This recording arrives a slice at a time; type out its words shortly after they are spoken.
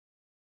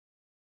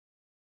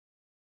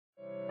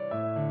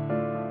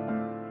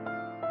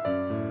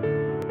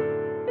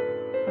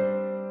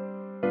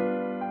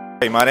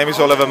Hey, my name is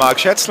Oliver Mark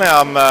Schätzle.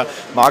 I'm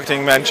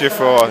marketing manager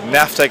for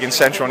Navteq in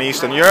Central and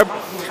Eastern Europe.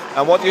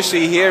 And what you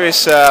see here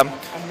is the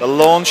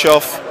launch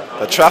of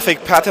the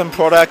traffic pattern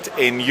product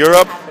in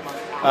Europe,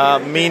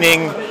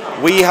 meaning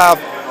we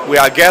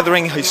are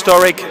gathering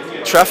historic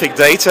traffic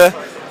data,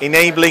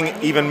 enabling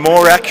even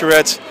more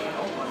accurate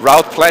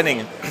route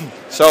planning.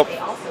 So,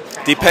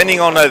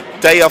 depending on the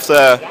day of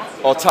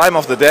or time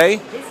of the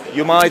day,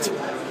 you might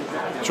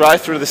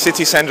drive through the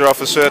city center of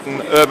a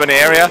certain urban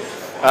area,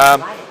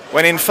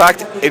 when in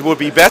fact it would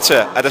be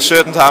better at a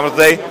certain time of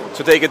the day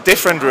to take a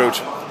different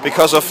route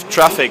because of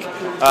traffic.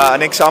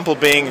 An example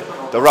being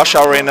the rush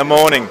hour in the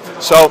morning.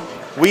 So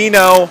we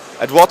know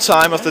at what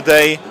time of the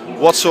day,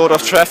 what sort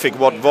of traffic,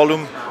 what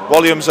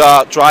volumes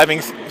are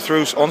driving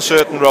through on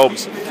certain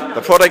roads.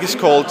 The product is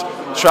called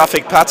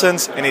Traffic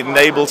Patterns and it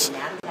enables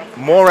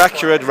more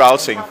accurate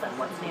routing.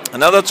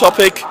 Another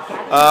topic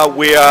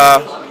we are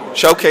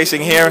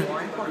showcasing here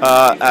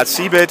at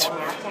CeBIT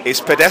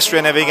is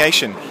pedestrian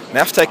navigation.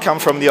 Navteq come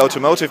from the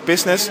automotive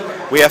business.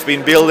 We have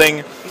been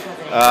building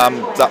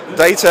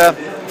data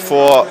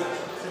for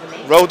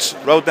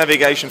road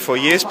navigation for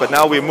years, but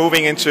now we're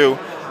moving into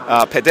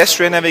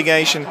pedestrian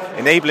navigation,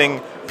 enabling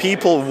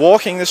people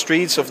walking the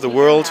streets of the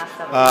world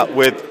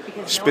with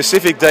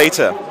specific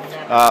data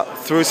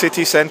through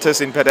city centers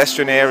in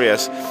pedestrian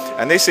areas.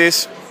 And this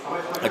is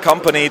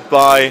accompanied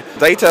by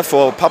data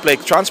for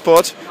public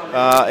transport,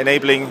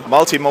 enabling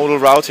multimodal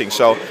routing.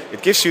 So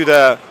it gives you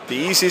the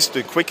easiest,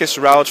 the quickest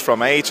route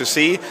from A to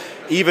C,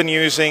 even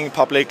using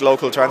public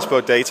local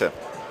transport data.